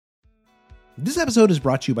This episode is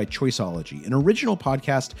brought to you by Choiceology, an original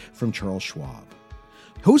podcast from Charles Schwab.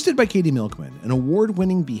 Hosted by Katie Milkman, an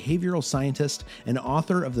award-winning behavioral scientist and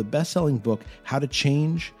author of the best-selling book, How to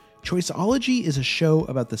Change, Choiceology is a show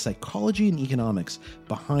about the psychology and economics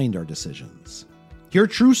behind our decisions. Hear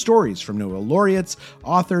true stories from Nobel laureates,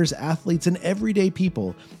 authors, athletes, and everyday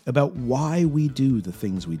people about why we do the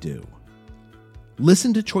things we do.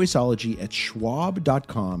 Listen to Choiceology at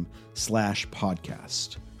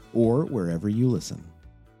schwab.com/podcast or wherever you listen.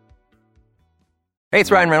 Hey,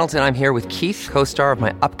 it's Ryan Reynolds, and I'm here with Keith, co-star of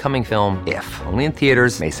my upcoming film, If, only in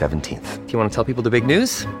theaters May 17th. Do you want to tell people the big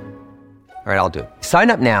news? All right, I'll do it. Sign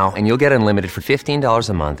up now and you'll get unlimited for $15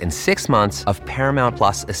 a month and 6 months of Paramount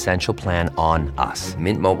Plus Essential Plan on us.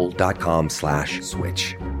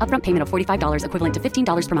 Mintmobile.com/switch. Upfront payment of $45 equivalent to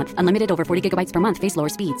 $15 per month. Unlimited over 40 gigabytes per month. Face lower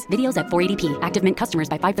speeds. Videos at 480p. Active Mint customers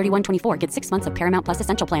by 531.24 get 6 months of Paramount Plus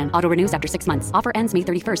Essential Plan. Auto renews after 6 months. Offer ends May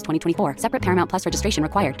 31st, 2024. Separate Paramount Plus registration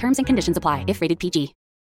required. Terms and conditions apply if rated PG.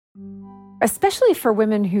 Especially for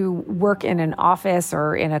women who work in an office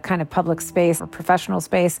or in a kind of public space or professional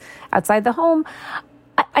space outside the home,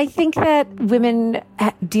 I think that women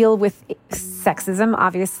deal with sexism,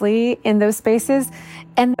 obviously, in those spaces,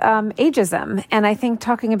 and ageism. And I think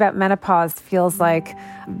talking about menopause feels like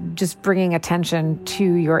just bringing attention to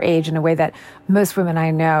your age in a way that most women I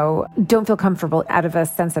know don't feel comfortable out of a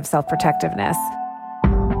sense of self-protectiveness.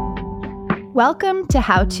 Welcome to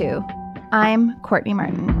How To. I'm Courtney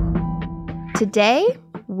Martin. Today,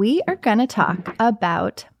 we are going to talk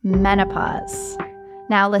about menopause.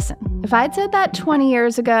 Now listen, if I'd said that 20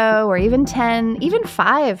 years ago, or even 10, even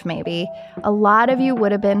 5 maybe, a lot of you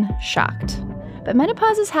would have been shocked. But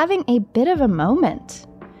menopause is having a bit of a moment.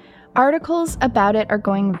 Articles about it are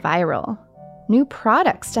going viral. New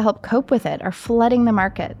products to help cope with it are flooding the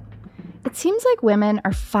market. It seems like women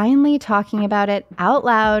are finally talking about it out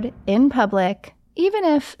loud, in public, even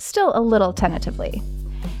if still a little tentatively.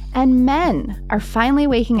 And men are finally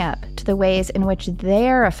waking up to the ways in which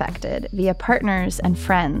they're affected via partners and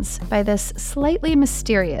friends by this slightly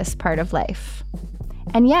mysterious part of life.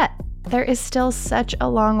 And yet, there is still such a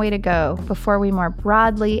long way to go before we more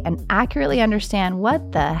broadly and accurately understand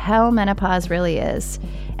what the hell menopause really is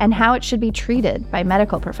and how it should be treated by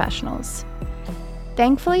medical professionals.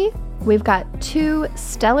 Thankfully, we've got 2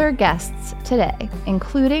 stellar guests today,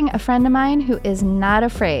 including a friend of mine who is not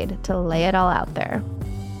afraid to lay it all out there.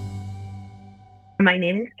 My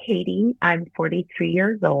name is Katie. I'm 43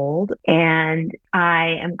 years old, and I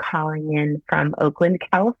am calling in from Oakland,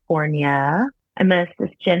 California. I'm a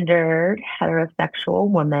cisgendered, heterosexual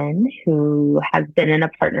woman who has been in a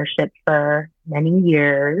partnership for many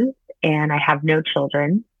years, and I have no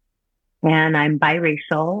children. And I'm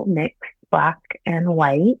biracial, mixed, Black and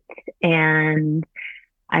white, and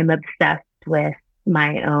I'm obsessed with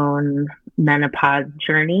my own menopause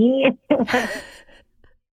journey.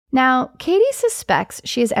 Now, Katie suspects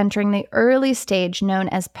she is entering the early stage known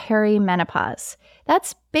as perimenopause.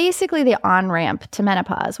 That's basically the on-ramp to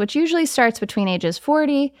menopause, which usually starts between ages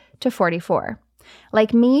 40 to 44.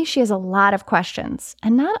 Like me, she has a lot of questions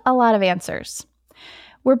and not a lot of answers.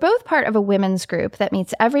 We're both part of a women's group that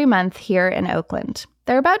meets every month here in Oakland.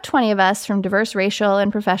 There are about 20 of us from diverse racial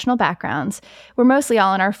and professional backgrounds. We're mostly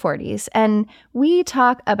all in our 40s, and we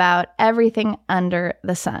talk about everything under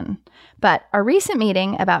the sun. But our recent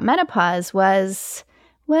meeting about menopause was,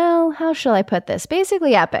 well, how shall I put this?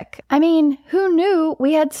 Basically epic. I mean, who knew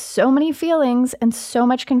we had so many feelings and so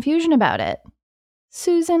much confusion about it?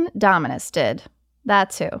 Susan Dominus did.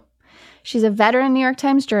 That's who. She's a veteran New York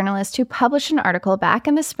Times journalist who published an article back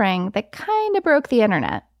in the spring that kind of broke the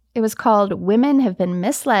internet. It was called Women Have Been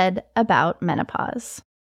Misled About Menopause.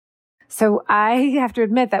 So I have to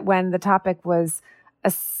admit that when the topic was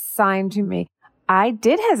assigned to me, I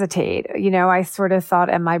did hesitate. I sort of thought,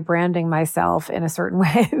 am I branding myself in a certain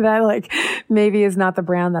way that maybe is not the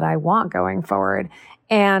brand that I want going forward?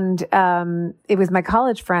 And it was my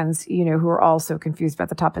college friends, who were also confused about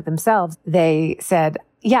the topic themselves. They said,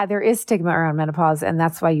 yeah, there is stigma around menopause, and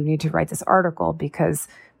that's why you need to write this article, because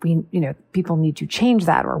people need to change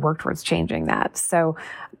that or work towards changing that. So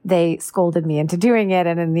they scolded me into doing it.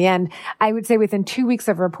 And in the end, I would say within 2 weeks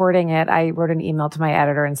of reporting it, I wrote an email to my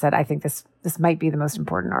editor and said, I think this might be the most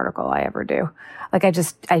important article I ever do.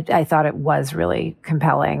 I thought it was really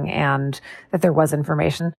compelling and that there was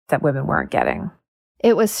information that women weren't getting.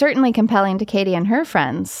 It was certainly compelling to Katie and her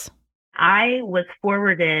friends. I was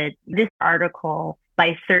forwarded this article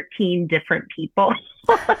by 13 different people.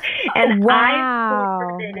 And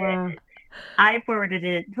wow. I forwarded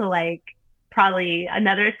it to probably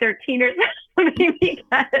another 13 or something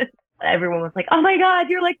because everyone was like, oh my God,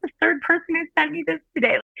 you're the third person who sent me this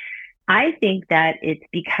today. I think that it's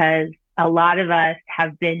because a lot of us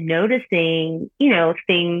have been noticing,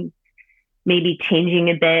 things maybe changing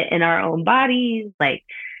a bit in our own bodies. Like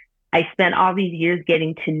I spent all these years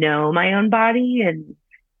getting to know my own body and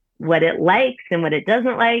what it likes and what it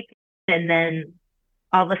doesn't like. And then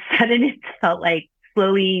all of a sudden it felt like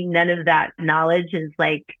slowly none of that knowledge is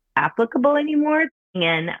like applicable anymore.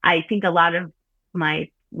 And I think a lot of my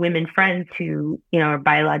women friends who, are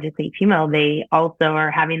biologically female, they also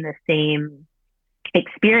are having the same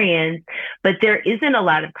experience, but there isn't a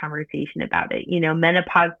lot of conversation about it.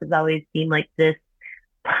 Menopause has always seemed like this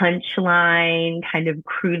punchline, kind of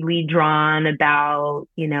crudely drawn about,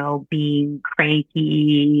 being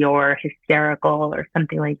cranky or hysterical or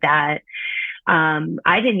something like that.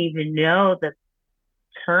 I didn't even know the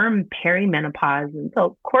term perimenopause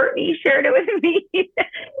until Courtney shared it with me.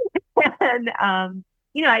 And,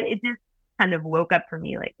 it just kind of woke up for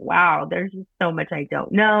me like, wow, there's just so much I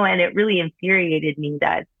don't know. And it really infuriated me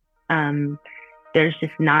that there's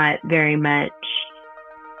just not very much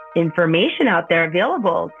information out there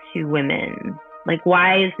available to women. Like,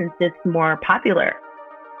 why isn't this more popular?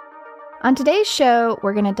 On today's show,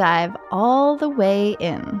 we're going to dive all the way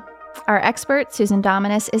in. Our expert, Susan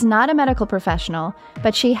Dominus, is not a medical professional,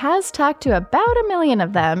 but she has talked to about 1 million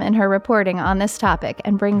of them in her reporting on this topic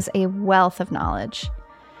and brings a wealth of knowledge.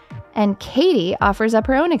 And Katie offers up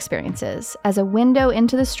her own experiences as a window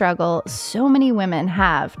into the struggle so many women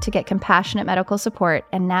have to get compassionate medical support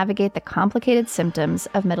and navigate the complicated symptoms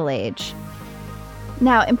of middle age.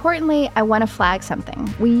 Now, importantly, I want to flag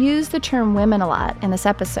something. We use the term women a lot in this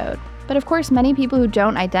episode, but of course, many people who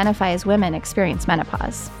don't identify as women experience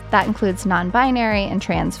menopause. That includes non-binary and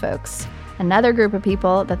trans folks, another group of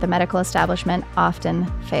people that the medical establishment often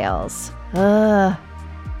fails. Ugh.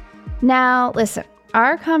 Now, listen.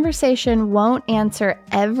 Our conversation won't answer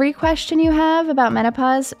every question you have about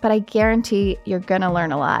menopause, but I guarantee you're going to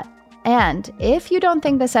learn a lot. And if you don't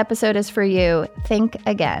think this episode is for you, think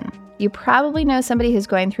again. You probably know somebody who's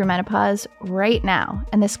going through menopause right now,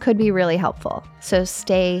 and this could be really helpful. So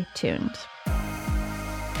stay tuned.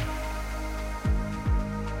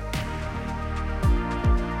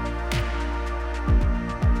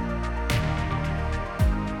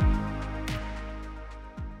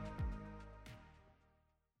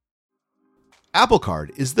 Apple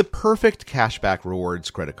Card is the perfect cashback rewards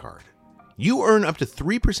credit card. You earn up to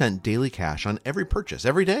 3% daily cash on every purchase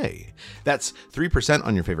every day. That's 3%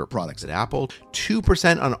 on your favorite products at Apple,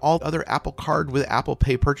 2% on all other Apple Card with Apple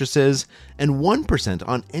Pay purchases, and 1%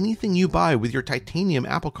 on anything you buy with your titanium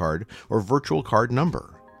Apple Card or virtual card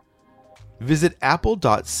number. Visit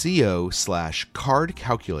apple.co/card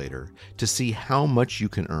calculator to see how much you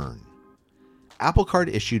can earn. Apple Card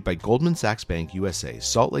issued by Goldman Sachs Bank USA,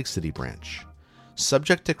 Salt Lake City branch.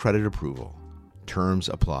 Subject to credit approval. Terms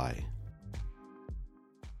apply.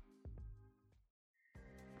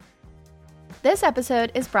 This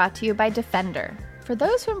episode is brought to you by Defender. For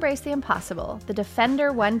those who embrace the impossible, the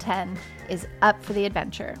Defender 110 is up for the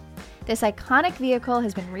adventure. This iconic vehicle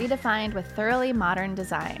has been redefined with thoroughly modern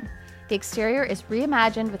design. The exterior is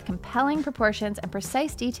reimagined with compelling proportions and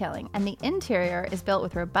precise detailing, and the interior is built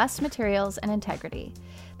with robust materials and integrity.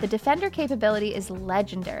 The Defender capability is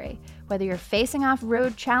legendary, whether you're facing off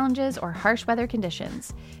road challenges or harsh weather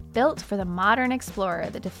conditions. Built for the modern explorer,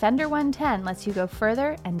 the Defender 110 lets you go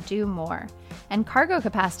further and do more. And cargo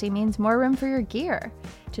capacity means more room for your gear.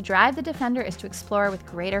 To drive the Defender is to explore with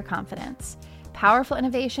greater confidence. Powerful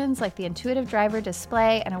innovations like the intuitive driver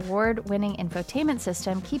display and award-winning infotainment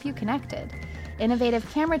system keep you connected. Innovative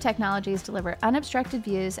camera technologies deliver unobstructed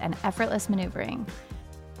views and effortless maneuvering.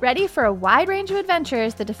 Ready for a wide range of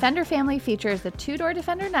adventures, the Defender family features the two-door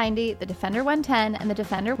Defender 90, the Defender 110, and the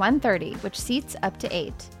Defender 130, which seats up to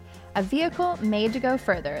 8. A vehicle made to go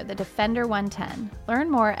further, the Defender 110. Learn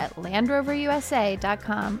more at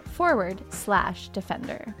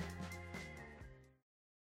landroverusa.com/Defender.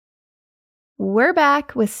 We're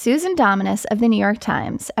back with Susan Dominus of the New York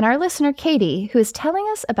Times and our listener Katie, who is telling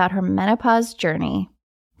us about her menopause journey.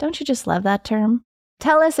 Don't you just love that term?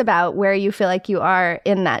 Tell us about where you feel like you are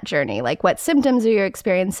in that journey. Like, what symptoms are you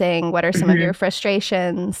experiencing? What are some of your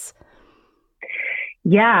frustrations?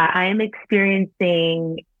 Yeah, I'm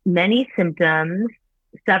experiencing many symptoms,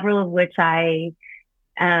 several of which I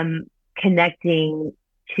am connecting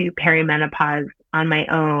to perimenopause on my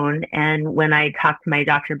own. And when I talked to my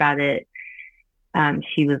doctor about it,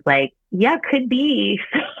 she was like, yeah, could be.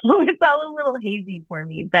 So it's all a little hazy for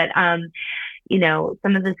me. But,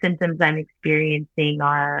 some of the symptoms I'm experiencing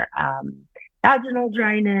are vaginal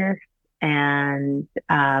dryness and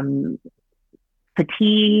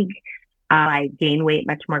fatigue. I gain weight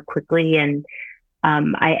much more quickly. And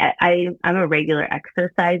I'm a regular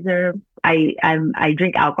exerciser. I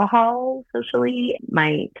drink alcohol socially.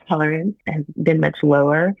 My tolerance has been much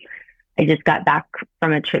lower. I just got back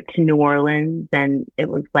from a trip to New Orleans, and it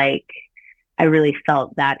was like I really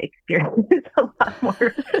felt that experience a lot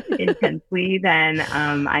more intensely than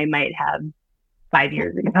I might have 5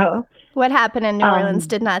 years ago. What happened in New Orleans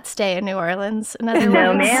did not stay in New Orleans. In other No,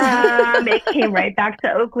 words. ma'am. It came right back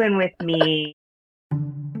to Oakland with me.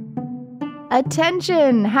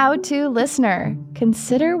 Attention, how-to listener.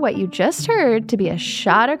 Consider what you just heard to be a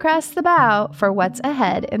shot across the bow for what's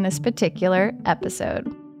ahead in this particular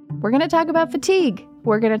episode. We're going to talk about fatigue,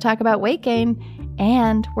 we're going to talk about weight gain,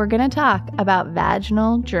 and we're going to talk about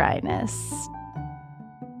vaginal dryness.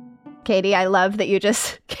 Katie, I love that you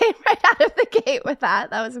just came right out of the gate with that.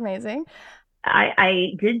 That was amazing.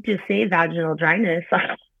 I did just say vaginal dryness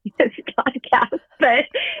on this podcast, but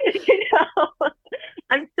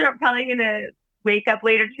I'm still probably going to wake up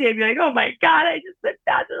later today and be like, oh my God, I just said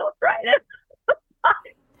vaginal dryness.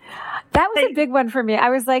 That was a big one for me. I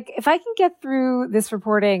was like, if I can get through this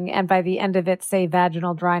reporting and by the end of it say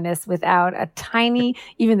vaginal dryness without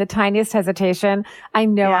even the tiniest hesitation, I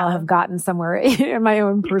know I'll have gotten somewhere in my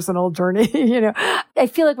own personal journey. I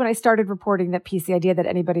feel like when I started reporting that piece, the idea that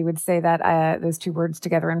anybody would say that those two words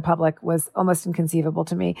together in public was almost inconceivable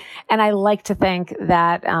to me. And I like to think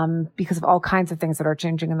that because of all kinds of things that are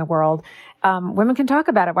changing in the world, women can talk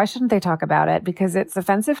about it. Why shouldn't they talk about it? Because it's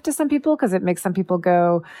offensive to some people, because it makes some people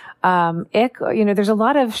go, ick. There's a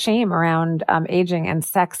lot of shame around aging and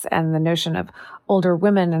sex and the notion of older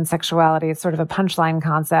women and sexuality. It's sort of a punchline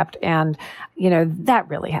concept. And, that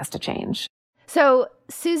really has to change. So,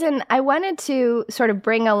 Susan, I wanted to sort of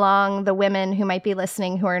bring along the women who might be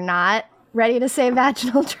listening who are not ready to say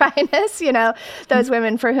vaginal dryness, those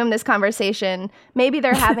women for whom this conversation, maybe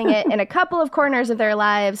they're having it in a couple of corners of their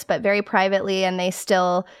lives, but very privately, and they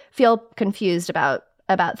still feel confused about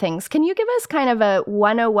things. Can you give us kind of a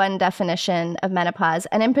 101 definition of menopause?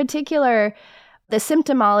 And in particular, the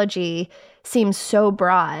symptomology seems so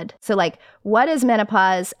broad. So what is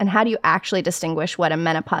menopause and how do you actually distinguish what a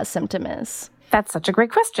menopause symptom is? That's such a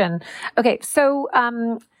great question. Okay, so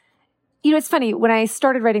it's funny. When I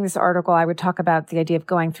started writing this article, I would talk about the idea of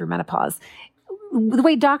going through menopause. The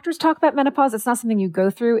way doctors talk about menopause, it's not something you go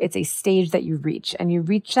through. It's a stage that you reach. And you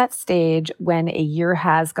reach that stage when a year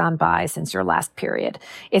has gone by since your last period.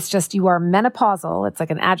 It's just you are menopausal. It's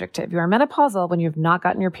like an adjective. You are menopausal when you've not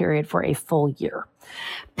gotten your period for a full year.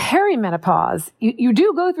 Perimenopause, you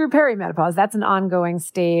do go through perimenopause. That's an ongoing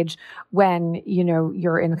stage when,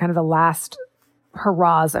 you're in kind of the last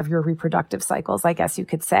hurrahs of your reproductive cycles, I guess you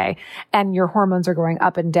could say. And your hormones are going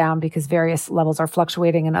up and down because various levels are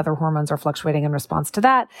fluctuating and other hormones are fluctuating in response to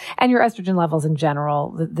that. And your estrogen levels in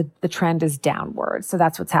general, the trend is downward. So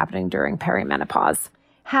that's what's happening during perimenopause.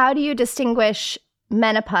 How do you distinguish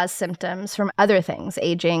menopause symptoms from other things,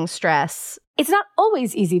 aging, stress? It's not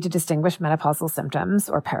always easy to distinguish menopausal symptoms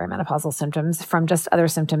or perimenopausal symptoms from just other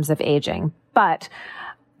symptoms of aging. But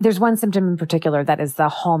there's one symptom in particular that is the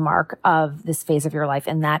hallmark of this phase of your life,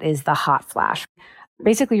 and that is the hot flash.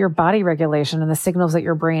 Basically, your body regulation and the signals that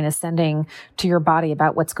your brain is sending to your body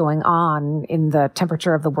about what's going on in the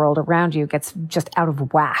temperature of the world around you gets just out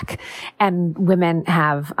of whack. And women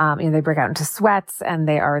have, they break out into sweats and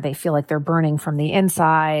they feel like they're burning from the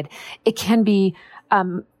inside. It can be,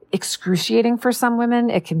 excruciating for some women.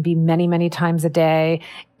 It can be many, many times a day.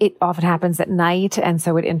 It often happens at night, and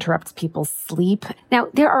so it interrupts people's sleep. Now,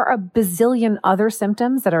 there are a bazillion other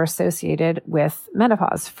symptoms that are associated with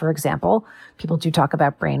menopause. For example, people do talk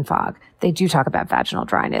about brain fog. They do talk about vaginal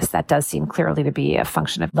dryness. That does seem clearly to be a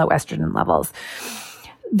function of low estrogen levels.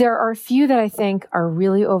 There are a few that I think are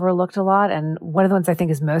really overlooked a lot. And one of the ones I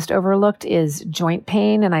think is most overlooked is joint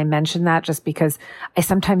pain. And I mention that just because I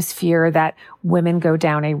sometimes fear that women go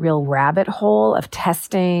down a real rabbit hole of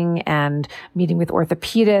testing and meeting with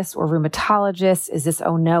orthopedists or rheumatologists. Is this,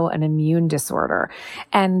 oh no, an immune disorder?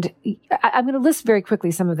 And I'm going to list very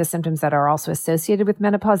quickly some of the symptoms that are also associated with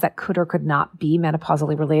menopause that could or could not be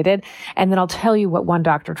menopausally related. And then I'll tell you what one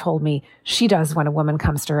doctor told me she does when a woman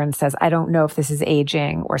comes to her and says, I don't know if this is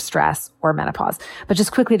aging or stress or menopause. But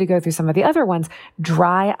just quickly to go through some of the other ones,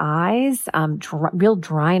 dry eyes, real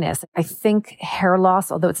dryness. I think hair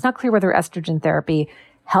loss, although it's not clear whether estrogen therapy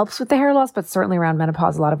helps with the hair loss, but certainly around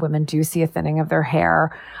menopause, a lot of women do see a thinning of their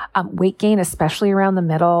hair. Weight gain, especially around the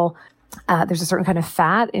middle. There's a certain kind of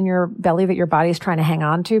fat in your belly that your body is trying to hang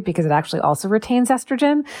on to because it actually also retains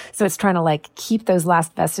estrogen. So it's trying to like keep those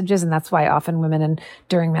last vestiges. And that's why often women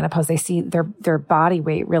during menopause, they see their body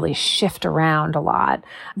weight really shift around a lot.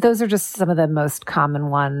 Those are just some of the most common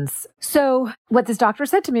ones. So what this doctor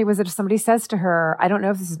said to me was that if somebody says to her, I don't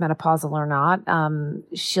know if this is menopausal or not,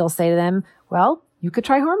 she'll say to them, well, you could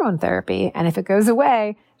try hormone therapy. And if it goes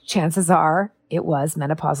away, chances are it was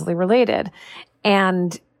menopausally related.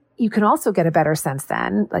 And you can also get a better sense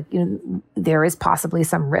then, like, there is possibly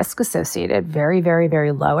some risk associated, very, very,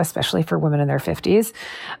 very low, especially for women in their 50s.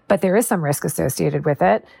 But there is some risk associated with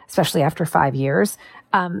it, especially after 5 years.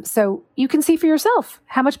 So you can see for yourself,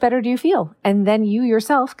 how much better do you feel? And then you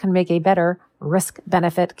yourself can make a better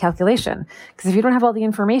risk-benefit calculation. Because if you don't have all the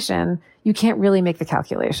information, you can't really make the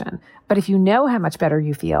calculation. But if you know how much better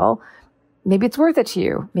you feel, maybe it's worth it to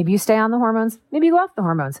you. Maybe you stay on the hormones, maybe you go off the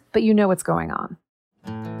hormones, but you know what's going on.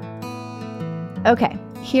 Okay,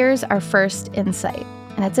 here's our first insight,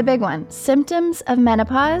 and it's a big one. Symptoms of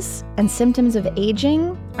menopause and symptoms of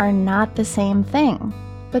aging are not the same thing,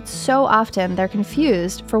 but so often they're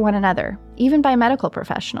confused for one another, even by medical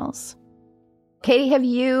professionals. Katie, have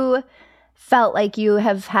you felt like you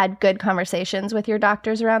have had good conversations with your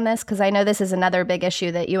doctors around this? Because I know this is another big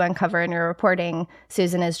issue that you uncover in your reporting,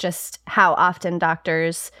 Susan, is just how often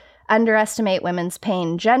doctors underestimate women's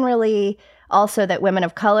pain generally. Also, that women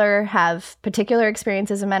of color have particular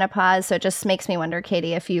experiences of menopause. So it just makes me wonder,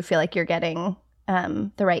 Katie, if you feel like you're getting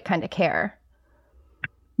the right kind of care.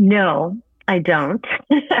 No, I don't.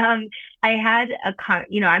 I had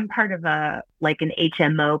I'm part of an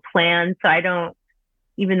HMO plan. So I don't,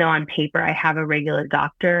 even though on paper I have a regular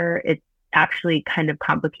doctor, it's actually kind of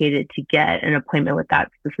complicated to get an appointment with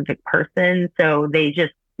that specific person. So they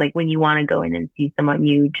just, like, when you want to go in and see someone,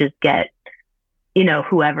 you just get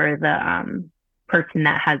whoever the person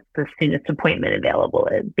that has the soonest appointment available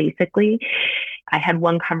is, basically. I had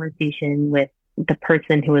one conversation with the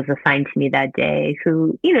person who was assigned to me that day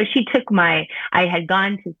who, she took I had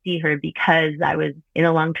gone to see her because I was in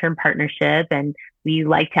a long-term partnership and we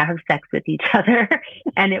like to have sex with each other.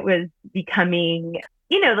 And it was becoming,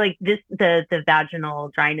 the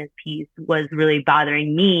vaginal dryness piece was really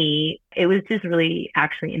bothering me. It was just really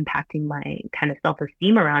actually impacting my kind of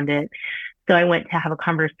self-esteem around it. So I went to have a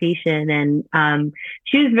conversation, and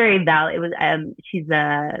she was very she's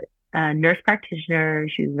a nurse practitioner.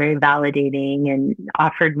 She was very validating and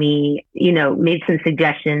offered me, made some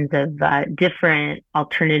suggestions of different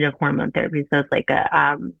alternative hormone therapies. So it's like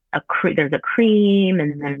there's a cream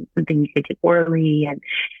and then something you could take orally. And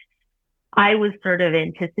I was sort of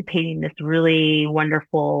anticipating this really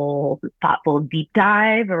wonderful, thoughtful deep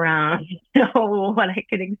dive around, what I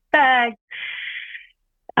could expect.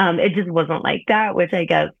 It just wasn't like that, which I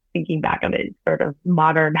guess, thinking back on it, sort of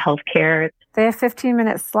modern healthcare. They have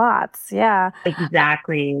 15-minute slots. Yeah.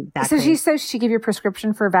 Exactly. So she says she gave you a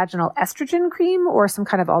prescription for vaginal estrogen cream or some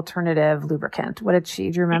kind of alternative lubricant. What did do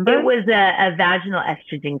you remember? It was a vaginal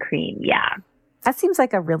estrogen cream. Yeah. That seems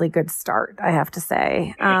like a really good start, I have to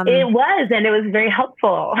say. It was, and it was very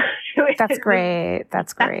helpful. That's great.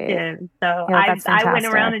 That's great. So yeah, I went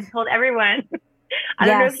around and told everyone, I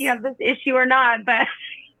don't know if you have this issue or not, but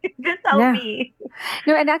just help me.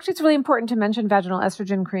 No, and actually it's really important to mention vaginal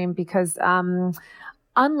estrogen cream because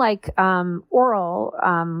unlike oral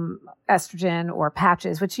estrogen or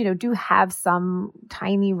patches, which, do have some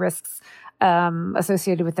tiny risks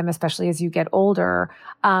associated with them, especially as you get older,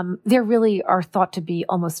 there really are thought to be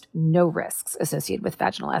almost no risks associated with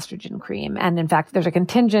vaginal estrogen cream. And in fact, there's a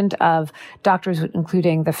contingent of doctors,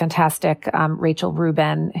 including the fantastic Rachel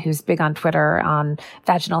Rubin, who's big on Twitter on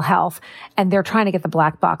vaginal health, and they're trying to get the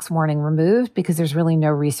black box warning removed because there's really no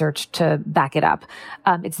research to back it up.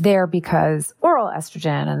 It's there because oral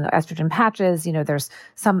estrogen and the estrogen patches, there's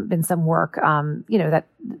been some work, that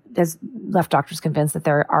has left doctors convinced that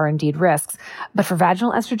there are indeed risks. But for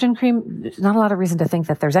vaginal estrogen cream, there's not a lot of reason to think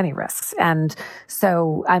that there's any risks. And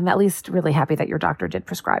so I'm at least really happy that your doctor did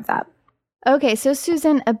prescribe that. Okay, so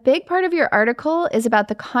Susan, a big part of your article is about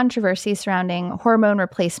the controversy surrounding hormone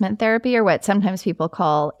replacement therapy, or what sometimes people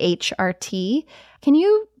call HRT. Can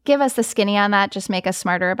you give us the skinny on that, just make us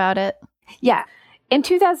smarter about it? Yeah. In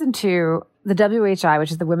 2002, the WHI,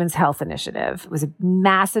 which is the Women's Health Initiative, was a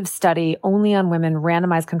massive study only on women,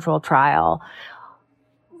 randomized controlled trial.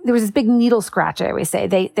 There was this big needle scratch, I always say.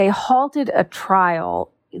 They halted a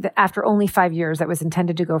trial after only 5 years that was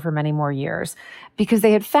intended to go for many more years, because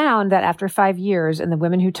they had found that after 5 years in the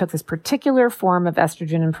women who took this particular form of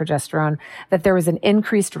estrogen and progesterone, that there was an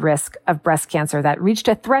increased risk of breast cancer that reached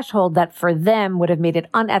a threshold that for them would have made it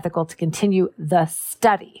unethical to continue the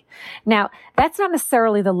study. Now, that's not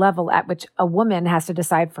necessarily the level at which a woman has to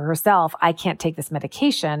decide for herself, I can't take this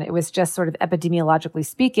medication. It was just sort of epidemiologically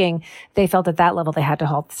speaking, they felt at that level they had to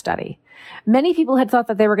halt the study. Many people had thought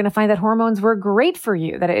that they were going to find that hormones were great for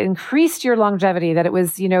you, that it increased your longevity, that it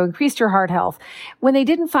was, increased your heart health. When they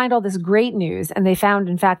didn't find all this great news and they found,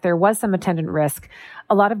 in fact, there was some attendant risk,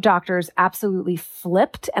 a lot of doctors absolutely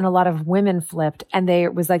flipped and a lot of women flipped. And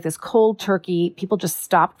there was like this cold turkey. People just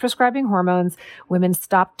stopped prescribing hormones. Women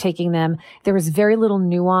stopped taking them. There was very little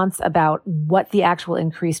nuance about what the actual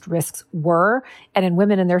increased risks were. And in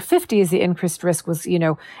women in their 50s, the increased risk was,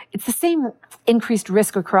 it's the same increased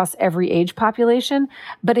risk across every age population.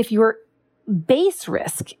 But if your base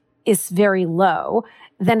risk is very low,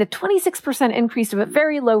 then a 26% increase of a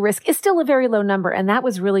very low risk is still a very low number. And that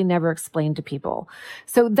was really never explained to people.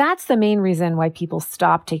 So that's the main reason why people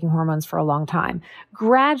stopped taking hormones for a long time.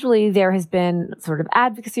 Gradually, there has been sort of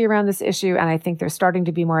advocacy around this issue. And I think there's starting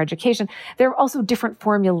to be more education. There are also different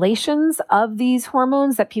formulations of these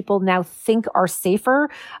hormones that people now think are safer.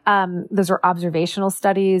 Those are observational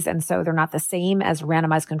studies. And so they're not the same as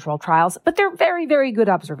randomized controlled trials, but they're very, very good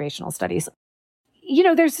observational studies.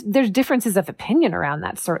 There's differences of opinion around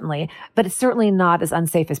that, certainly, but it's certainly not as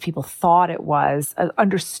unsafe as people thought it was,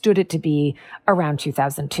 understood it to be around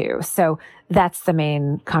 2002. So that's the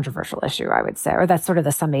main controversial issue, I would say, or that's sort of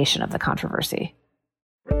the summation of the controversy.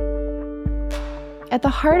 At the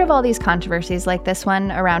heart of all these controversies like this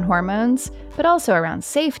one around hormones, but also around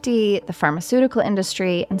safety, the pharmaceutical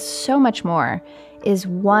industry, and so much more, is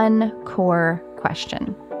one core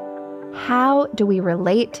question. How do we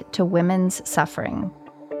relate to women's suffering?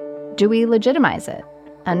 Do we legitimize it,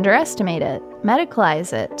 underestimate it,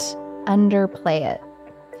 medicalize it, underplay it?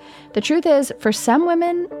 The truth is, for some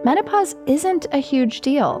women, menopause isn't a huge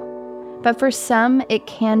deal, but for some, it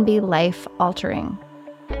can be life-altering.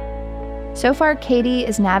 So far, Katie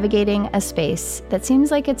is navigating a space that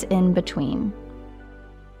seems like it's in between.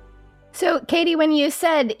 So, Katie, when you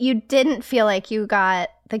said you didn't feel like you got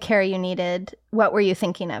the care you needed, what were you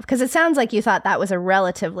thinking of? Because it sounds like you thought that was a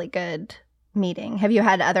relatively good meeting. Have you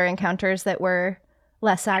had other encounters that were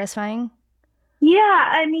less satisfying?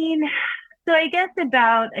 Yeah, so I guess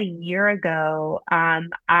about a year ago,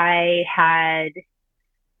 I had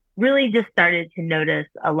really just started to notice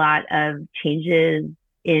a lot of changes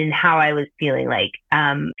in how I was feeling, like,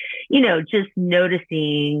 just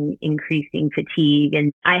noticing increasing fatigue.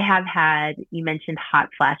 And I have had, you mentioned hot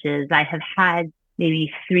flashes. I have had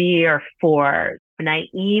maybe 3 or 4. And I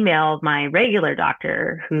emailed my regular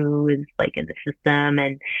doctor who is like in the system.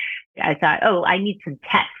 And I thought, I need some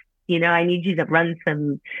tests. I need you to run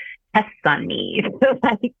some tests on me to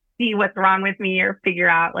like see what's wrong with me or figure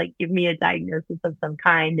out, like, give me a diagnosis of some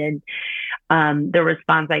kind. And the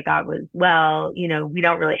response I got was, well, we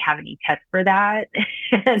don't really have any tests for that.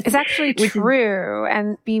 It's actually true.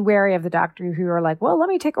 And be wary of the doctor who are like, well, let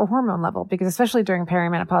me take a hormone level, because especially during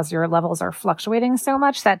perimenopause, your levels are fluctuating so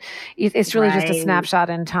much that it's really just a snapshot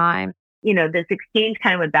in time. This exchange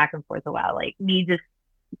kind of went back and forth a while, like me just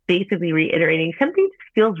basically reiterating something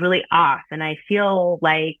just feels really off. And I feel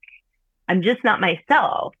like I'm just not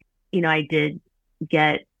myself. I did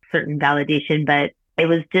get certain validation, but it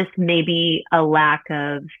was just maybe a lack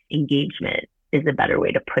of engagement is a better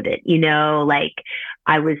way to put it. Like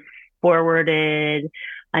I was forwarded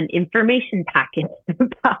an information packet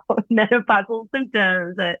about menopausal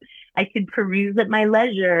symptoms that I could peruse at my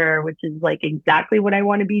leisure, which is like exactly what I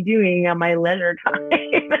want to be doing on my leisure time.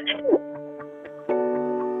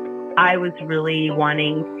 I was really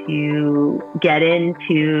wanting to get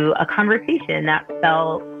into a conversation that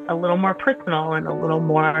felt a little more personal and a little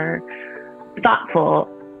more thoughtful.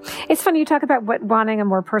 It's funny you talk about wanting a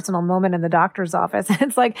more personal moment in the doctor's office.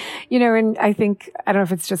 It's like, and I think, I don't know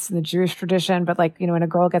if it's just in the Jewish tradition, but like, when a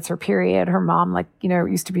girl gets her period, her mom, like, it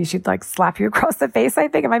used to be, she'd like slap you across the face. I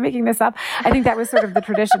think, am I making this up? I think that was sort of the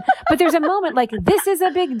tradition. But there's a moment like, this is a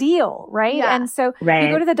big deal, right? Yeah. And so you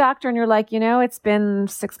go to the doctor and you're like, it's been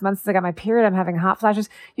 6 months since I got my period. I'm having hot flashes.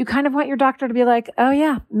 You kind of want your doctor to be like, oh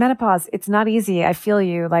yeah, menopause. It's not easy. I feel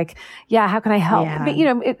you. Like, yeah, how can I help? Yeah.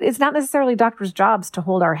 But, it's not necessarily doctors' jobs to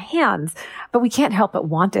hold our hands, but we can't help but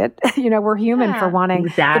want it. We're human for wanting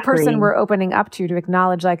the person we're opening up to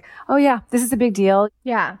acknowledge like, oh yeah, this is a big deal.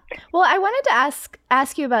 Yeah. Well, I wanted to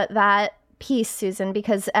ask you about that piece, Susan,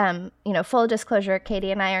 because, full disclosure,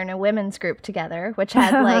 Katie and I are in a women's group together, which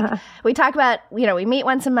had we talk about, we meet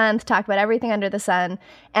once a month, talk about everything under the sun.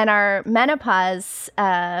 And our menopause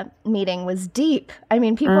meeting was deep. I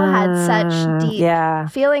mean, people had such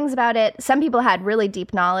deep feelings about it. Some people had really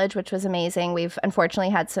deep knowledge, which was amazing. We've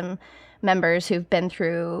unfortunately had some members who've been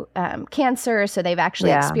through cancer, so they've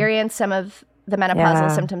actually experienced some of the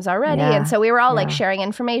menopausal symptoms already. And so we were all sharing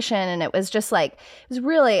information, and it was just it was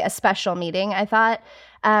really a special meeting, I thought.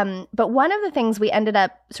 But one of the things we ended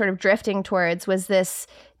up sort of drifting towards was this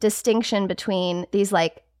distinction between these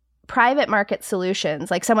private market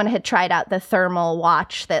solutions. Like someone had tried out the thermal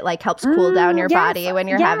watch that helps cool down your body when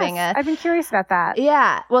you're having a... I've been curious about that.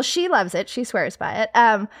 Yeah. Well, she loves it. She swears by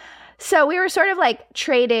it. So we were sort of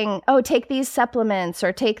trading, take these supplements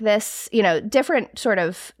or take this, different sort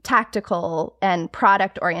of tactical and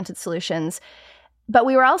product-oriented solutions. But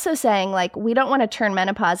we were also saying, we don't want to turn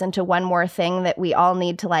menopause into one more thing that we all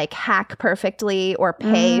need to hack perfectly or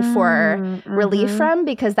pay for relief from,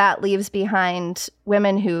 because that leaves behind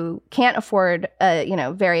women who can't afford a,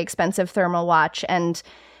 very expensive thermal watch.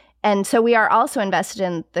 And so we are also invested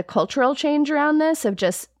in the cultural change around this, of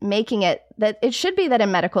just making it that it should be that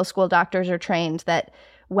in medical school, doctors are trained that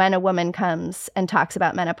when a woman comes and talks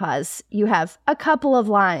about menopause, you have a couple of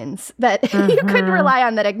lines that you could rely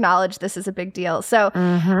on that acknowledge this is a big deal. So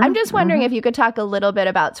I'm just wondering if you could talk a little bit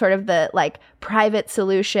about sort of the private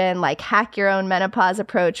solution, hack your own menopause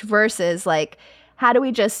approach versus how do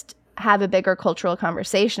we just have a bigger cultural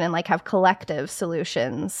conversation and have collective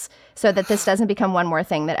solutions so that this doesn't become one more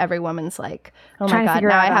thing that every woman's oh my God,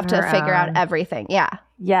 now I have to figure out everything. Yeah.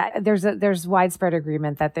 Yeah, there's widespread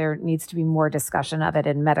agreement that there needs to be more discussion of it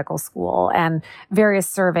in medical school. And various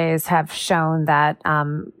surveys have shown that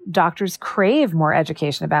doctors crave more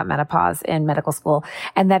education about menopause in medical school.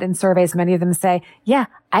 And that in surveys, many of them say,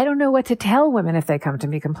 I don't know what to tell women if they come to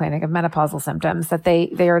me complaining of menopausal symptoms, that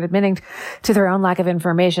they are admitting to their own lack of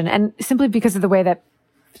information. And simply because of the way that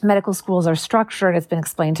medical schools are structured, it's been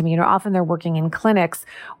explained to me, often they're working in clinics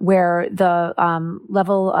where the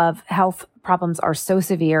level of health problems are so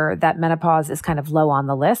severe that menopause is kind of low on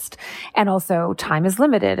the list. And also time is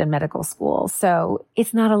limited in medical school. So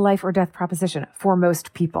it's not a life or death proposition for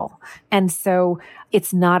most people. And so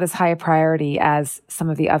it's not as high a priority as some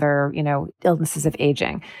of the other, illnesses of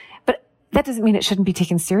aging. But that doesn't mean it shouldn't be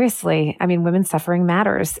taken seriously. I mean, women's suffering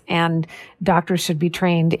matters, and doctors should be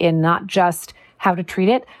trained in not just how to treat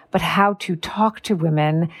it, but how to talk to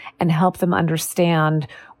women and help them understand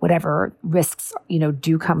whatever risks,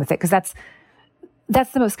 do come with it. Because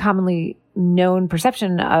that's the most commonly known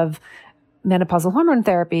perception of menopausal hormone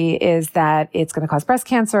therapy, is that it's going to cause breast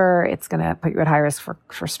cancer, it's going to put you at high risk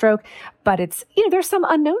for stroke, but it's, there's some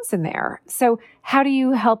unknowns in there. So how do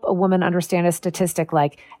you help a woman understand a statistic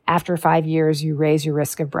like after 5 years, you raise your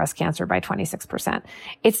risk of breast cancer by 26%?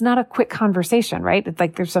 It's not a quick conversation, right?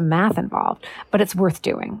 It's there's some math involved, but it's worth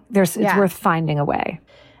doing. It's worth finding a way.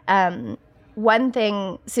 One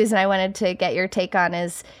thing, Susan, I wanted to get your take on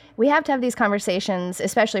is we have to have these conversations,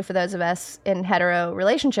 especially for those of us in hetero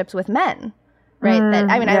relationships with men, right?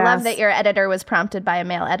 I love that your editor was prompted by a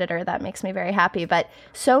male editor. That makes me very happy. But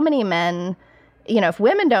so many men, if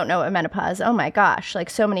women don't know what menopause, oh my gosh,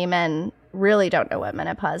 so many men really don't know what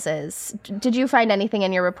menopause is. Did you find anything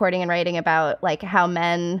in your reporting and writing about how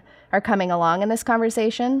men are coming along in this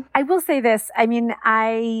conversation? I will say this. I mean,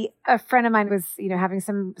 a friend of mine was, having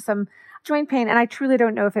some joint pain, and I truly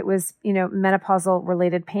don't know if it was, menopausal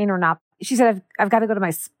related pain or not. She said, I've got to go to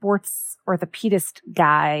my sports orthopedist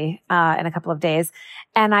guy in a couple of days.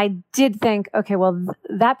 And I did think, okay, well,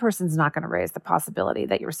 that person's not going to raise the possibility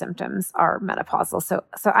that your symptoms are menopausal. So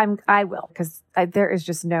I will, because there is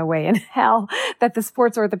just no way in hell that the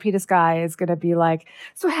sports orthopedist guy is going to be like,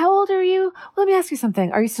 so how old are you? Well, let me ask you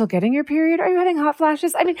something. Are you still getting your period? Are you having hot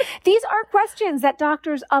flashes? I mean, these are questions that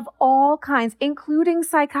doctors of all kinds, including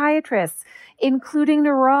psychiatrists, including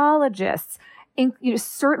neurologists,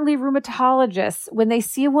 certainly rheumatologists, when they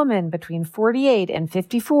see a woman between 48 and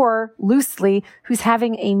 54, loosely, who's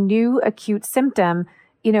having a new acute symptom,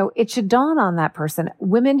 it should dawn on that person.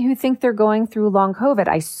 Women who think they're going through long COVID,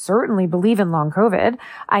 I certainly believe in long COVID.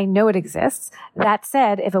 I know it exists. That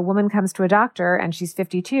said, if a woman comes to a doctor and she's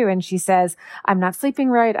 52 and she says, I'm not sleeping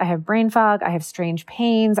right, I have brain fog, I have strange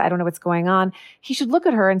pains, I don't know what's going on, he should look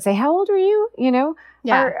at her and say, how old are you?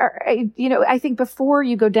 I think before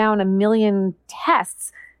you go down a million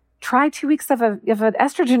tests, try 2 weeks of an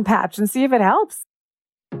estrogen patch and see if it helps.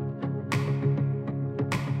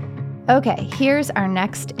 Okay, here's our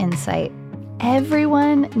next insight.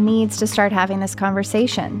 Everyone needs to start having this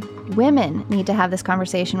conversation. Women need to have this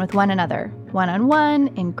conversation with one another. one-on-one,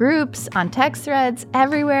 in groups, on text threads,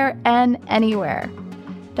 everywhere and anywhere.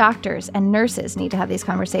 Doctors and nurses need to have these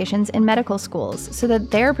conversations in medical schools so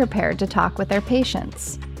that they're prepared to talk with their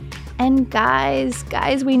patients. And guys,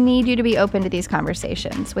 we need you to be open to these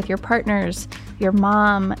conversations with your partners, your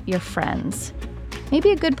mom, your friends.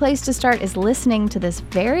 Maybe a good place to start is listening to this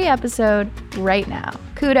very episode right now.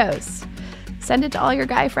 Kudos. Send it to all your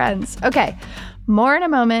guy friends. Okay, more in a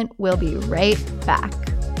moment. We'll be right back.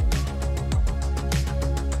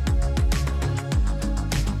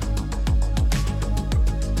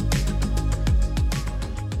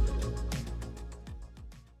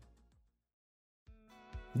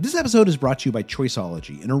 This episode is brought to you by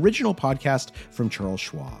Choiceology, an original podcast from Charles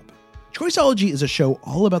Schwab. Choiceology is a show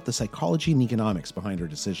all about the psychology and economics behind our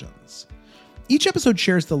decisions. Each episode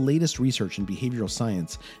shares the latest research in behavioral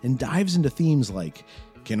science and dives into themes like,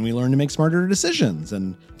 can we learn to make smarter decisions,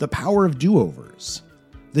 and the power of do-overs.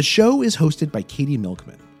 The show is hosted by Katie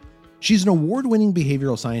Milkman. She's an award-winning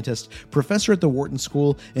behavioral scientist, professor at the Wharton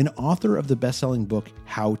School, and author of the best-selling book,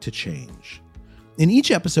 How to Change. In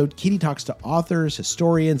each episode, Katie talks to authors,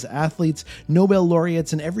 historians, athletes, Nobel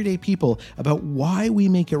laureates, and everyday people about why we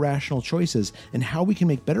make irrational choices and how we can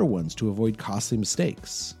make better ones to avoid costly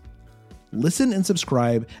mistakes. Listen and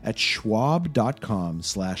subscribe at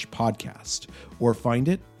schwab.com/podcast or find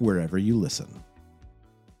it wherever you listen.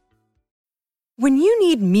 When you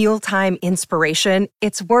need mealtime inspiration,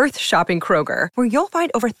 it's worth shopping Kroger, where you'll find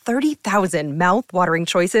over 30,000 mouth-watering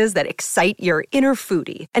choices that excite your inner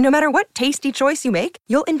foodie. And no matter what tasty choice you make,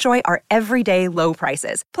 you'll enjoy our everyday low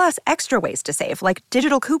prices, plus extra ways to save, like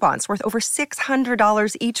digital coupons worth over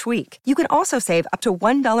 $600 each week. You can also save up to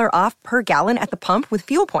 $1 off per gallon at the pump with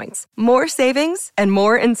fuel points. More savings and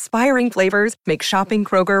more inspiring flavors make shopping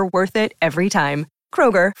Kroger worth it every time.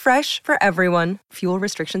 Kroger, fresh for everyone. Fuel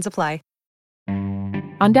restrictions apply.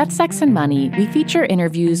 On Death, Sex, and Money, we feature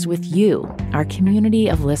interviews with you, our community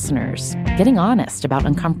of listeners, getting honest about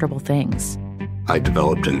uncomfortable things. I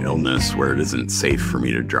developed an illness where it isn't safe for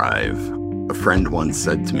me to drive. A friend once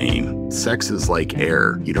said to me, sex is like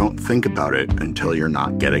air. You don't think about it until you're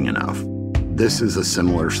not getting enough. This is a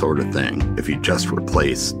similar sort of thing if you just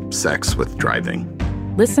replace sex with driving.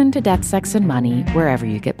 Listen to Death, Sex, and Money wherever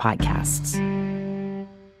you get podcasts.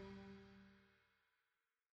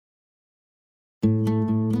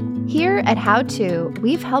 Here at How To,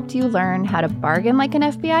 we've helped you learn how to bargain like an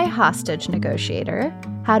FBI hostage negotiator,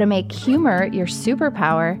 how to make humor your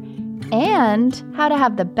superpower, and how to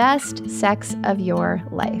have the best sex of your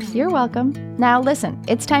life. You're welcome. Now listen,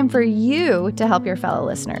 it's time for you to help your fellow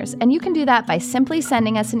listeners, and you can do that by simply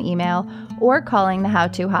sending us an email or calling the How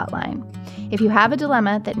To hotline. If you have a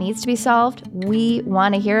dilemma that needs to be solved, we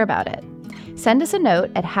want to hear about it. Send us a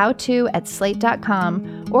note at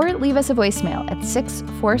howto@slate.com or leave us a voicemail at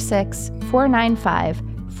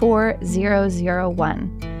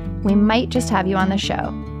 646-495-4001. We might just have you on the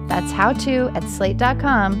show. That's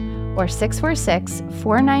howto@slate.com or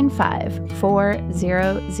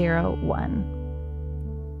 646-495-4001.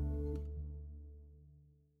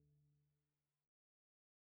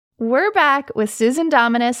 We're back with Susan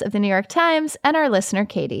Dominus of the New York Times and our listener,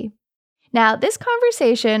 Katie. Now, this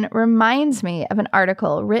conversation reminds me of an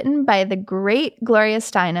article written by the great Gloria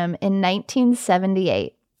Steinem in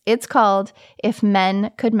 1978. It's called If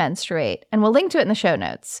Men Could Menstruate, and we'll link to it in the show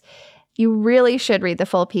notes. You really should read the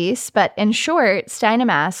full piece, but in short, Steinem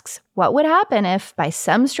asks, what would happen if, by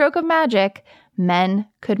some stroke of magic, men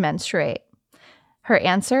could menstruate? Her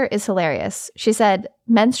answer is hilarious. She said,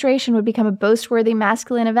 menstruation would become a boast-worthy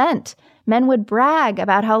masculine event. Men would brag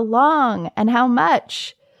about how long and how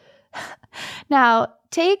much. Now,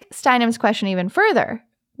 take Steinem's question even further.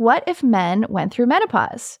 What if men went through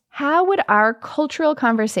menopause? How would our cultural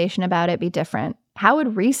conversation about it be different? How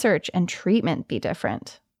would research and treatment be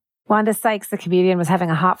different? Wanda Sykes, the comedian, was having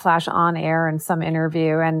a hot flash on air in some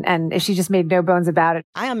interview, and she just made no bones about it.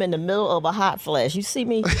 I am in the middle of a hot flash. You see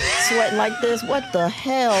me sweating like this? What the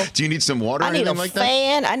hell? Do you need some water or anything like that? I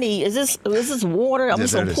need a fan. Is this water? I'm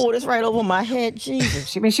just going to pour this right over my head. Jesus.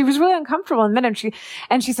 She was really uncomfortable in a minute. She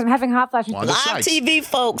said, I'm having a hot flash. Live TV,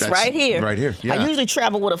 folks, right here. Right here, yeah. I usually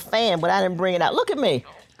travel with a fan, but I didn't bring it out. Look at me.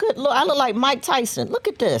 Good Lord, I look like Mike Tyson. Look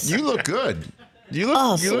at this. You look good.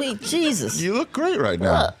 Sweet Jesus. You look great right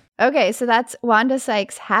now. Okay, so that's Wanda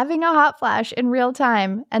Sykes having a hot flash in real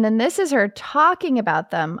time. And then this is her talking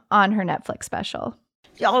about them on her Netflix special.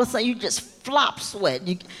 All of a sudden, you just flop sweat.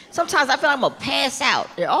 Sometimes I feel like I'm going to pass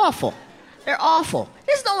out. They're awful. They're awful.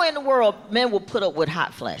 There's no way in the world men will put up with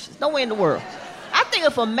hot flashes. No way in the world. I think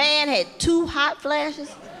if a man had 2 hot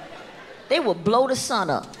flashes, they would blow the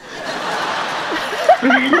sun up.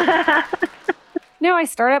 No, I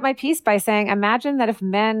start out my piece by saying, imagine that if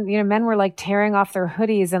men were like tearing off their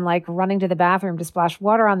hoodies and like running to the bathroom to splash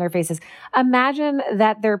water on their faces. Imagine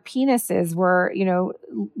that their penises were,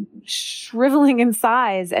 shriveling in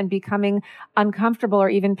size and becoming uncomfortable or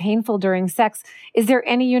even painful during sex. Is there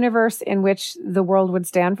any universe in which the world would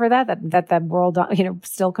stand for that the world,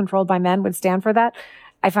 still controlled by men would stand for that?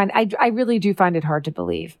 I really do find it hard to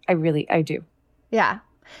believe. I do. Yeah.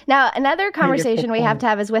 Now, another conversation we have to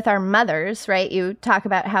have is with our mothers, right? You talk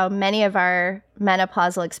about how many of our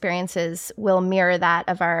menopausal experiences will mirror that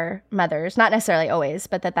of our mothers. Not necessarily always,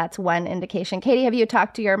 but that's one indication. Katie, have you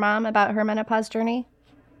talked to your mom about her menopause journey?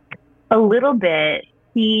 A little bit.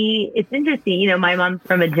 It's interesting. My mom's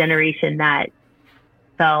from a generation that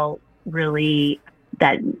felt really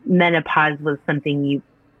that menopause was something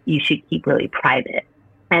you should keep really private.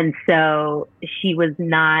 And so she was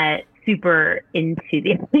not super into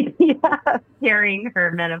the idea of sharing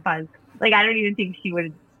her menopause. Like, I don't even think she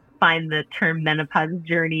would find the term menopause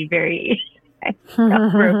journey very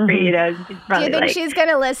appropriate. Do you think she's going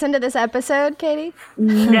to listen to this episode, Katie?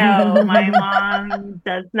 No, my mom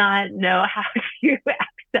does not know how to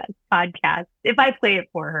access podcasts. If I play it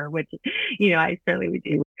for her, which, I certainly would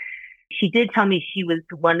do. She did tell me she was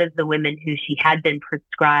one of the women who she had been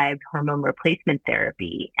prescribed hormone replacement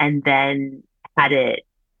therapy and then had it,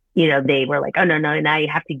 they were like, oh, no, now you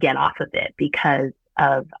have to get off of it because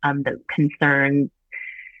of the concerns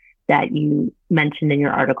that you mentioned in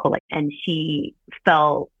your article. And she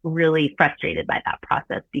felt really frustrated by that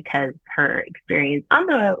process because her experience on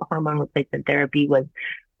the hormone replacement therapy was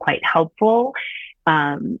quite helpful.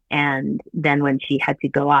 And then when she had to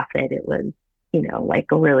go off it, it was,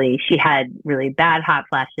 she had really bad hot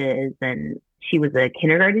flashes, and she was a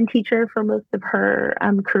kindergarten teacher for most of her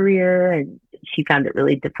career. And she found it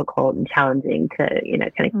really difficult and challenging to,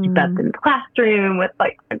 kind of keep up in the classroom with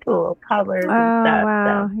little toddlers and stuff.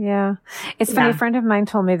 Wow. So, yeah. It's funny. A friend of mine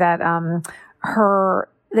told me that,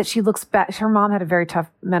 that she looks back, her mom had a very tough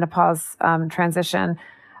menopause transition,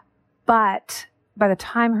 but by the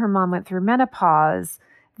time her mom went through menopause,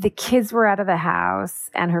 the kids were out of the house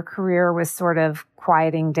and her career was sort of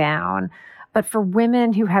quieting down. But for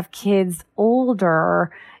women who have kids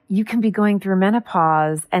older, you can be going through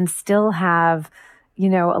menopause and still have,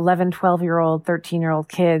 11, 12-year-old, 13-year-old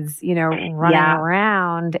kids, running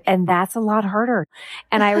around. And that's a lot harder.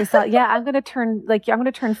 And I always thought, I'm going to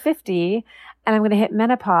turn 50 and I'm going to hit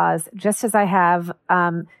menopause just as I have,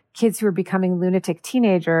 kids who are becoming lunatic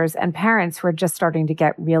teenagers and parents who are just starting to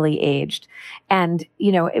get really aged. And,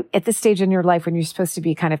 at this stage in your life when you're supposed to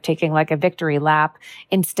be kind of taking like a victory lap,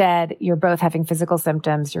 instead you're both having physical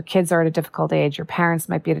symptoms. Your kids are at a difficult age. Your parents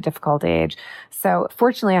might be at a difficult age. So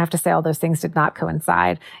fortunately, I have to say all those things did not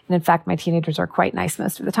coincide. And in fact, my teenagers are quite nice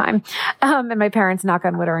most of the time. And my parents, knock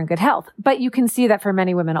on wood, are in good health. But you can see that for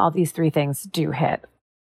many women, all these three things do hit.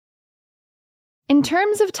 In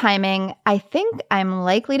terms of timing, I think I'm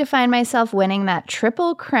likely to find myself winning that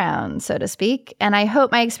triple crown, so to speak, and I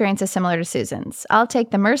hope my experience is similar to Susan's. I'll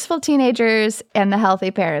take the merciful teenagers and the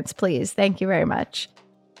healthy parents, please. Thank you very much.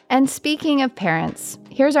 And speaking of parents,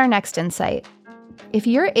 here's our next insight. If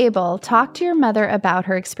you're able, talk to your mother about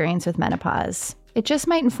her experience with menopause. It just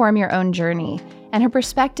might inform your own journey, and her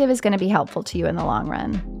perspective is going to be helpful to you in the long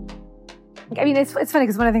run. I mean, it's funny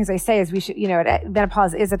because one of the things I say is we should,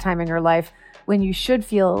 menopause is a time in your life when you should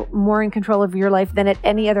feel more in control of your life than at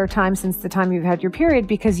any other time since the time you've had your period,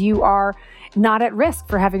 because you are not at risk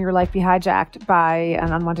for having your life be hijacked by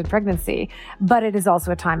an unwanted pregnancy. But it is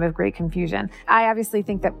also a time of great confusion. I obviously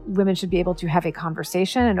think that women should be able to have a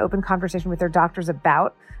conversation, an open conversation with their doctors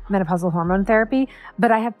about menopausal hormone therapy.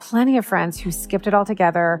 But I have plenty of friends who skipped it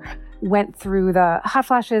altogether, went through the hot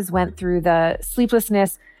flashes, went through the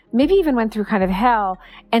sleeplessness, maybe even went through kind of hell,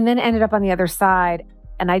 and then ended up on the other side.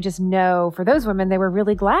 And I just know for those women, they were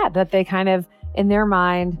really glad that they kind of, in their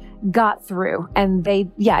mind, got through. And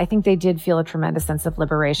I think they did feel a tremendous sense of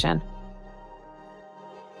liberation.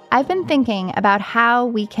 I've been thinking about how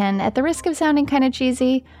we can, at the risk of sounding kind of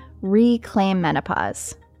cheesy, reclaim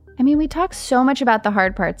menopause. I mean, we talk so much about the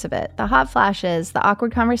hard parts of it, the hot flashes, the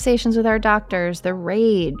awkward conversations with our doctors, the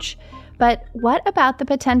rage. But what about the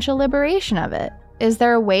potential liberation of it? Is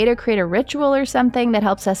there a way to create a ritual or something that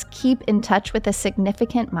helps us keep in touch with a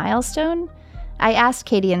significant milestone? I asked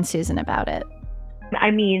Katie and Susan about it.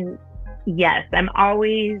 I mean, yes, I'm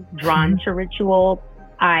always drawn to ritual.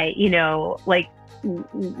 Like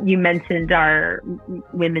you mentioned our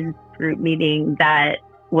women's group meeting, that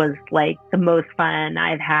was like the most fun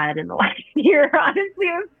I've had in the last year. Honestly,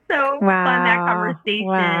 it was so fun, that conversation.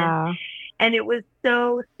 Wow. And it was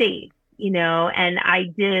so safe. And I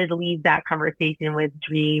did leave that conversation with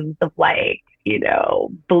dreams of like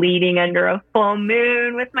bleeding under a full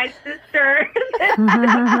moon with my sister.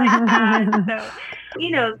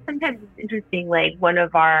 So, sometimes it's interesting, like one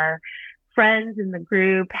of our friends in the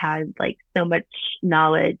group had like so much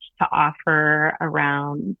knowledge to offer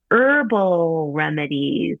around herbal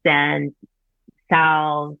remedies and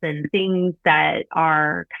salves and things that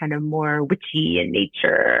are kind of more witchy in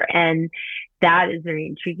nature. And that is very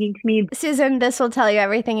intriguing to me. Susan, this will tell you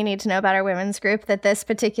everything you need to know about our women's group, that this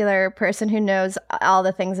particular person who knows all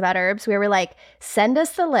the things about herbs, we were like, send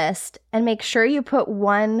us the list and make sure you put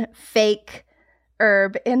one fake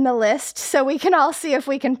herb in the list so we can all see if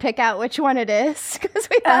we can pick out which one it is, because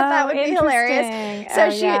we thought that would be hilarious.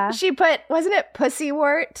 So she put, wasn't it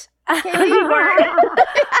pussywort? Oh,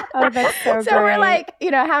 that's so great. So we're like,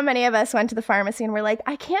 how many of us went to the pharmacy and we're like,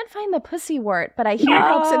 I can't find the pussywort, but I hear it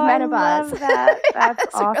helps with menopause. I love that. That's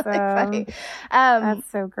awesome. Really funny.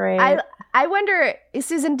 That's so great. I wonder,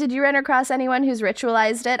 Susan, did you run across anyone who's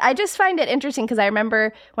ritualized it? I just find it interesting because I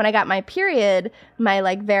remember when I got my period, my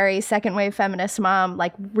like very second wave feminist mom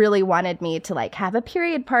like really wanted me to like have a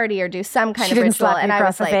period party or do some kind of ritual, and I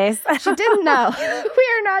was like, she didn't know. We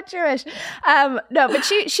are not Jewish. No, but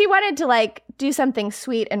she wanted to like do something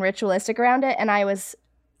sweet and ritualistic around it, and I was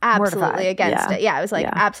absolutely against it. Yeah, I was like,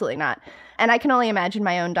 absolutely not. And I can only imagine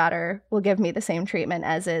my own daughter will give me the same treatment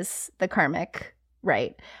as is the karmic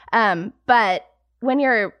right. But when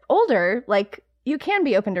you're older, like you can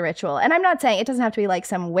be open to ritual. And I'm not saying it doesn't have to be like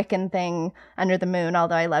some Wiccan thing under the moon,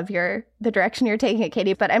 although I love the direction you're taking it,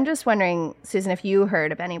 Katie. But I'm just wondering, Susan, if you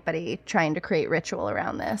heard of anybody trying to create ritual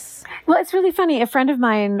around this. Well, it's really funny. A friend of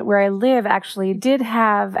mine where I live actually did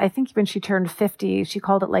have, I think when she turned 50, she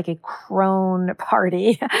called it like a crone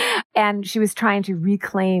party. And she was trying to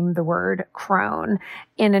reclaim the word crone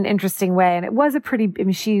in an interesting way. And it was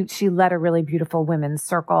she led a really beautiful women's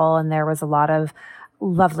circle, and there was a lot of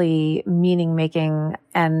lovely meaning making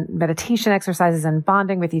and meditation exercises and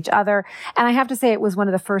bonding with each other. And I have to say, it was one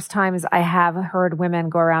of the first times I have heard women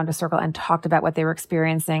go around a circle and talked about what they were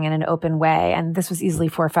experiencing in an open way. And this was easily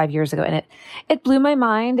 4 or 5 years ago. And it blew my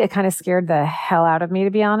mind. It kind of scared the hell out of me, to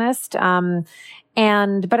be honest. But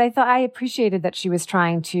I appreciated that she was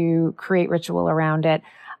trying to create ritual around it.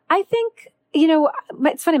 I think,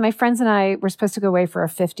 it's funny. My friends and I were supposed to go away for our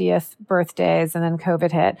 50th birthdays, and then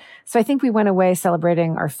COVID hit. So I think we went away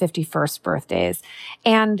celebrating our 51st birthdays.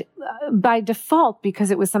 And by default,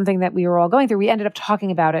 because it was something that we were all going through, we ended up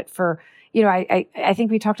talking about it for, I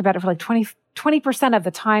think we talked about it for like 20% of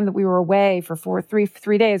the time that we were away for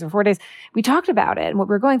 3 days or 4 days, we talked about it and what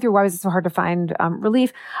we were going through. Why was it so hard to find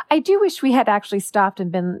relief? I do wish we had actually stopped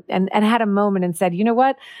and been and had a moment and said, you know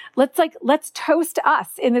what? Let's toast us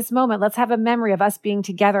in this moment. Let's have a memory of us being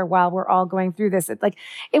together while we're all going through this. It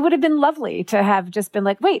would have been lovely to have just been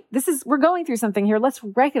like, wait, we're going through something here. Let's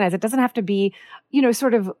recognize it. Doesn't have to be,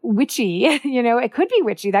 sort of witchy. It could be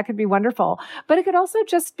witchy. That could be wonderful, but it could also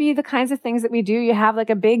just be the kinds of things that we do. You have like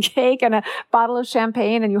a big cake and a bottle of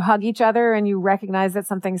champagne and you hug each other and you recognize that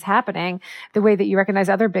something's happening the way that you recognize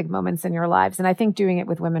other big moments in your lives. And I think doing it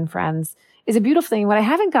with women friends is a beautiful thing. What I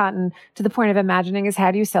haven't gotten to the point of imagining is,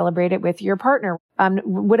 how do you celebrate it with your partner?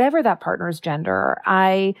 Whatever that partner's gender.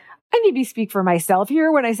 I maybe speak for myself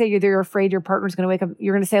here when I say you're afraid your partner's going to wake up.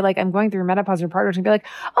 You're going to say like, I'm going through menopause. Your partner's going to be like,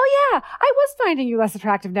 oh yeah, I was finding you less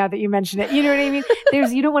attractive now that you mention it. You know what I mean?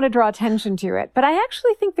 You don't want to draw attention to it. But I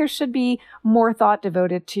actually think there should be more thought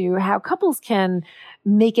devoted to how couples can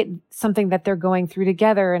make it something that they're going through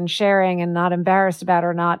together and sharing and not embarrassed about,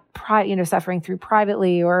 or not, suffering through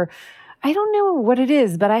privately, or I don't know what it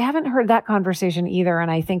is, but I haven't heard that conversation either. And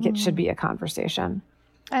I think it should be a conversation.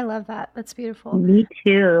 I love that. That's beautiful. Me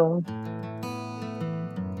too.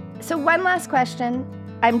 So one last question.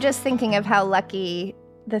 I'm just thinking of how lucky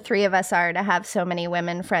the three of us are to have so many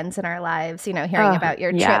women friends in our lives. Hearing about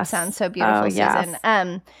your trip sounds so beautiful, Susan.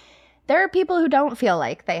 Yes. There are people who don't feel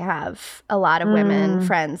like they have a lot of women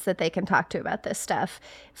friends that they can talk to about this stuff.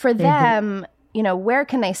 For them, where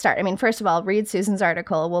can they start? I mean, first of all, read Susan's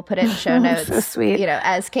article. We'll put it in show notes. So sweet.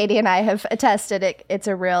 As Katie and I have attested, it's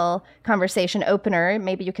a real conversation opener.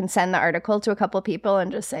 Maybe you can send the article to a couple of people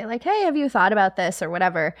and just say like, hey, have you thought about this or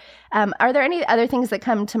whatever? Are there any other things that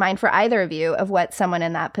come to mind for either of you of what someone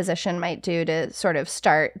in that position might do to sort of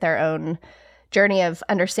start their own journey of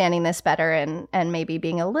understanding this better and maybe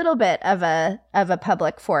being a little bit of a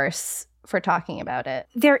public force for talking about it.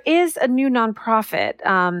 There is a new nonprofit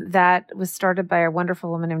that was started by a wonderful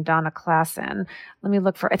woman named Donna Klassen. Let me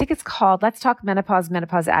look for, I think it's called Let's Talk Menopause,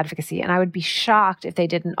 Menopause Advocacy. And I would be shocked if they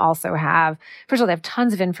didn't also have, first of all, they have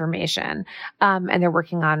tons of information. And they're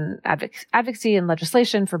working on advocacy and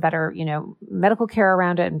legislation for better, medical care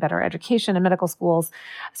around it and better education in medical schools.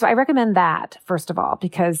 So I recommend that, first of all,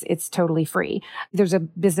 because it's totally free. There's a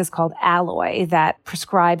business called Alloy that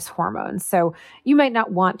prescribes hormones. So you might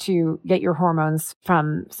not want to get your hormones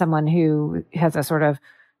from someone who has a sort of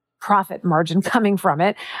profit margin coming from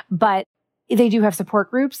it, but they do have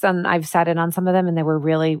support groups, and I've sat in on some of them, and they were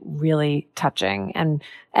really, really touching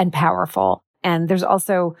and powerful. And there's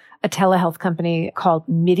also a telehealth company called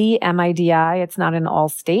MIDI, M-I-D-I. It's not in all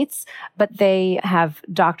states, but they have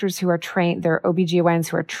doctors who are trained, they're OBGYNs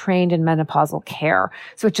who are trained in menopausal care.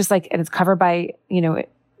 So it's just like, and it's covered by,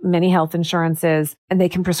 many health insurances, and they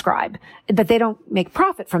can prescribe, but they don't make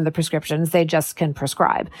profit from the prescriptions. They just can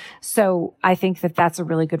prescribe. So I think that that's a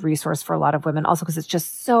really good resource for a lot of women also because it's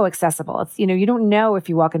just so accessible. It's, you don't know if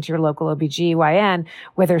you walk into your local OBGYN,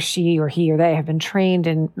 whether she or he or they have been trained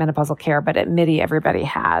in menopausal care, but at MIDI, everybody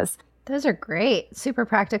has. Those are great. Super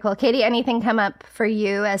practical. Katie, anything come up for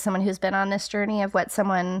you as someone who's been on this journey of what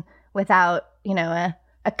someone without, a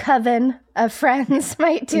coven of friends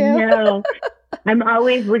might do? No. I'm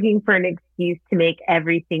always looking for an excuse to make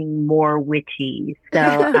everything more witchy.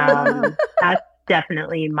 So that's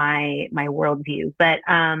definitely my worldview. But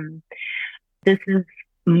this is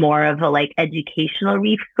more of a educational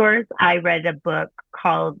resource. I read a book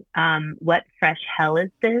called What Fresh Hell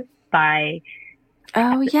Is This by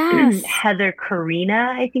Heather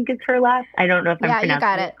Karina, I think is her last. I don't know if I'm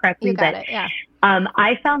pronouncing it correctly.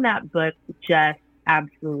 I found that book just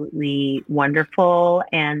absolutely wonderful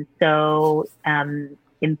and so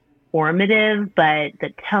informative, but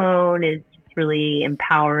the tone is really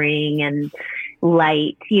empowering and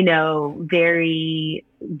light, very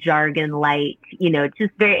jargon light,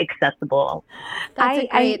 just very accessible. That's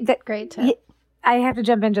a great tip. I have to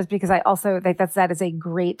jump in just because I also think that is a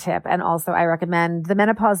great tip. And also I recommend The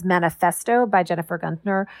Menopause Manifesto by Jennifer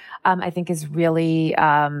Guntner. I think is really,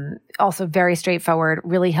 also very straightforward,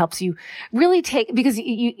 really helps you really take, because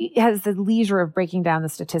it has the leisure of breaking down the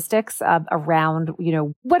statistics around,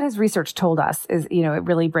 what has research told us is, it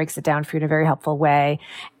really breaks it down for you in a very helpful way.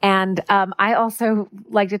 And, I also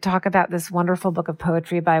like to talk about this wonderful book of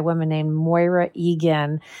poetry by a woman named Moira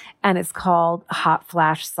Egan, and it's called Hot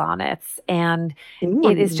Flash Sonnets. And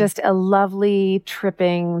it is just a lovely,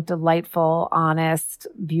 tripping, delightful, honest,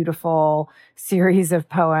 beautiful series of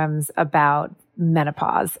poems about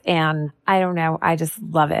menopause. And I don't know, I just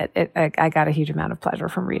love it. I got a huge amount of pleasure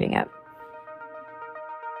from reading it.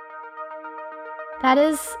 That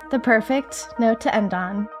is the perfect note to end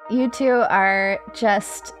on. You two are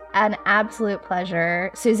just an absolute pleasure.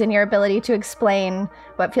 Susan, your ability to explain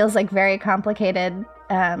what feels like very complicated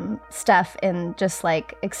stuff in just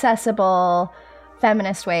accessible,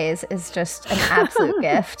 feminist ways is just an absolute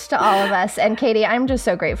gift to all of us. And Katie, I'm just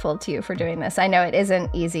so grateful to you for doing this. I know it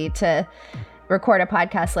isn't easy to record a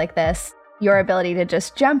podcast like this. Your ability to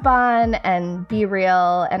just jump on and be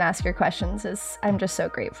real and ask your questions I'm just so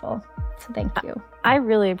grateful. So thank you. I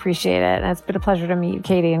really appreciate it. And it's been a pleasure to meet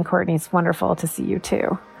Katie and Courtney. It's wonderful to see you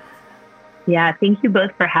too. Yeah, thank you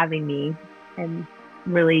both for having me. I'm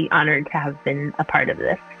really honored to have been a part of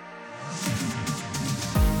this.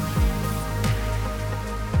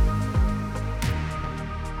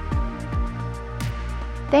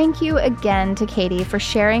 Thank you again to Katie for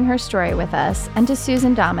sharing her story with us, and to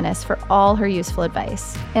Susan Dominus for all her useful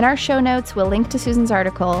advice. In our show notes, we'll link to Susan's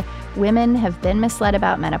article, Women Have Been Misled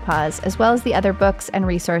About Menopause, as well as the other books and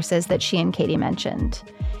resources that she and Katie mentioned.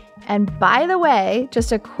 And by the way,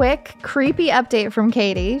 just a quick, creepy update from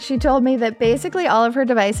Katie. She told me that basically all of her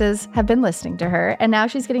devices have been listening to her, and now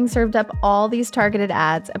she's getting served up all these targeted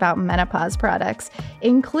ads about menopause products,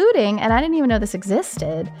 including, and I didn't even know this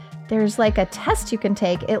existed, there's a test you can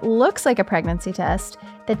take. It looks like a pregnancy test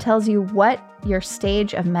that tells you what your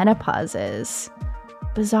stage of menopause is.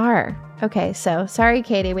 Bizarre. Okay, so sorry,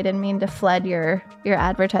 Katie, we didn't mean to flood your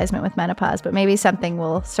advertisement with menopause, but maybe something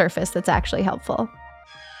will surface that's actually helpful.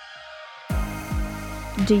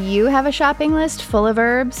 Do you have a shopping list full of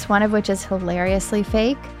herbs, one of which is hilariously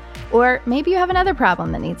fake? Or maybe you have another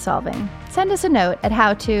problem that needs solving. Send us a note at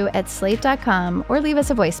howto@slate.com or leave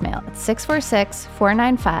us a voicemail at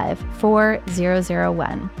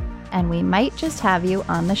 646-495-4001. And we might just have you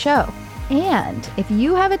on the show. And if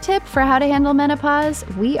you have a tip for how to handle menopause,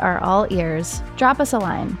 we are all ears. Drop us a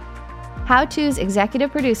line. How To's executive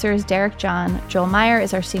producer is Derek John. Joel Meyer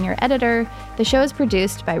is our senior editor. The show is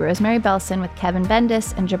produced by Rosemary Belson with Kevin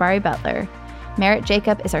Bendis and Jabari Butler. Merritt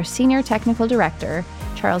Jacob is our senior technical director.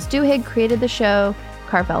 Charles Duhigg created the show.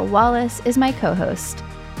 Carvel Wallace is my co-host.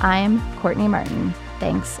 I'm Courtney Martin.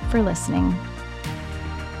 Thanks for listening.